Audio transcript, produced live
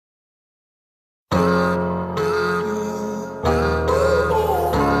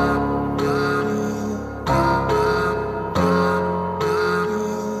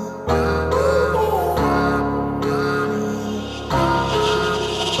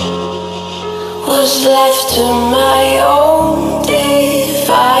Was left to my own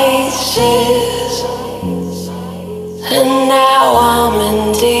devices, and now I'm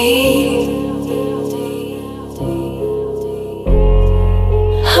in deep.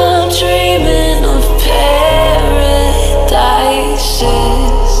 I'm dreaming of paradises,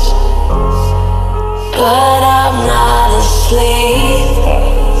 but I'm not asleep.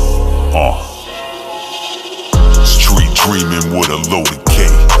 Street dreaming with a loaded K,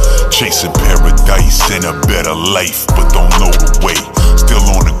 chasing paradise and a better life, but don't know the way. Still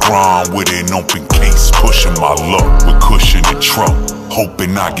on the grind with an open case, pushing my luck with cushion and trunk,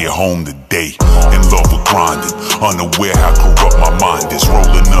 hoping I get home today. In love with grinding, unaware how corrupt my mind is. Roll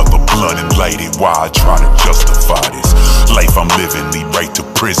another blunt and light it while I try to justify this life I'm living, lead right to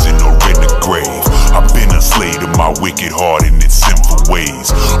prison or in the grave. I've been a slave to my wicked heart and its sinful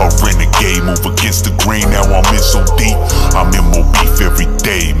ways. A renegade, move against the grain, now I'm in so deep. I'm in more beef every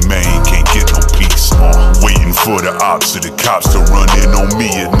day, man, can't get no peace. Waiting for the ops or the cops to run in on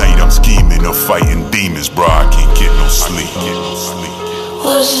me at night. I'm scheming of fighting demons, bro, I can't get no sleep.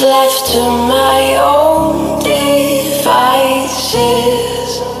 Was left to my own devices,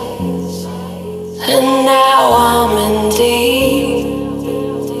 and now I'm in deep.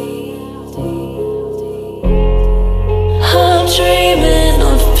 I'm dreaming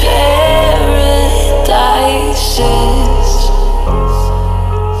of paradises,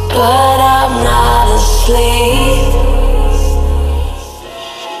 but I'm not asleep.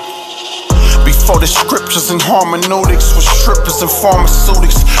 Before the scriptures and hermeneutics was strippers and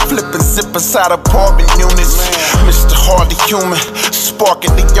pharmaceutics, flipping zippers out of apartment units. Mr. Hardly Human,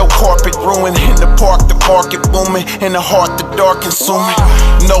 sparking to your carpet ruin. In the park, the market booming. In the heart, the dark consuming.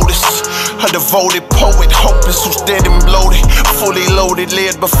 Notice a devoted poet, hopeless who's dead and bloated. Fully loaded,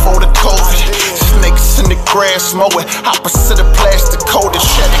 led before the COVID. Snakes in the grass mowing, opposite of plastic coated.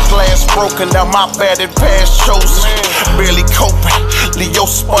 Shattered glass broken down my battered past chosen. Barely coping, Leo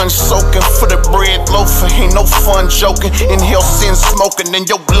sponge soaking for the bread loafer. Ain't no fun joking. Inhale sin smoking, then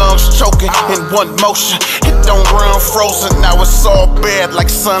your lungs choking. In one motion, it don't run frozen. Now it's all bad like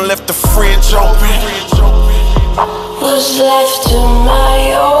sun left the fridge open. Was left to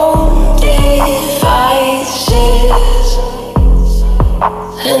my own devices,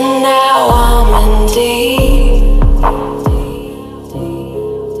 and now I'm in deep.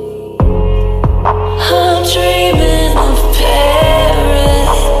 I'm dreaming of paradises,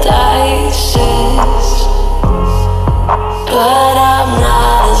 but I'm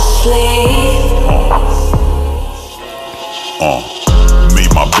not asleep.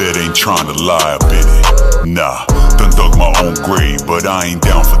 Made my bed, ain't trying to lie up in it. Nah, done dug my own grave, but I ain't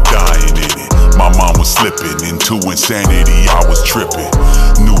down for dying in it. My mind was slipping into insanity, I was tripping.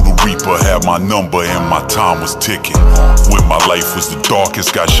 Knew the Reaper had my number and my time was ticking. When my life was the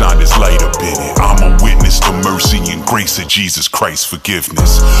darkest, God shined his light up in it. I'm a witness to mercy and grace of Jesus Christ's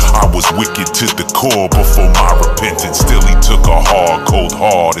forgiveness. I was wicked to the core before my repentance. Still he took a hard, cold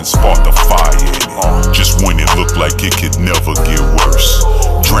heart and sparked a fire in it. Just when it looked like it could never get worse.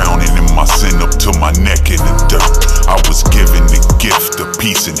 Drowning in my sin up to my neck in the dirt. I was given the gift of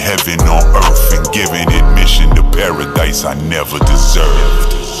peace in heaven on earth, and given admission to paradise I never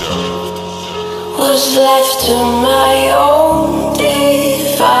deserved. Was left to my own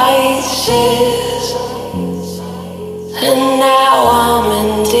devices, and now I'm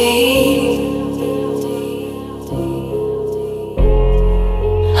in deep.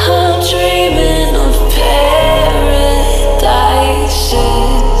 I'm dreaming of paradises,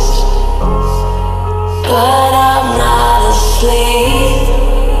 but I'm not asleep.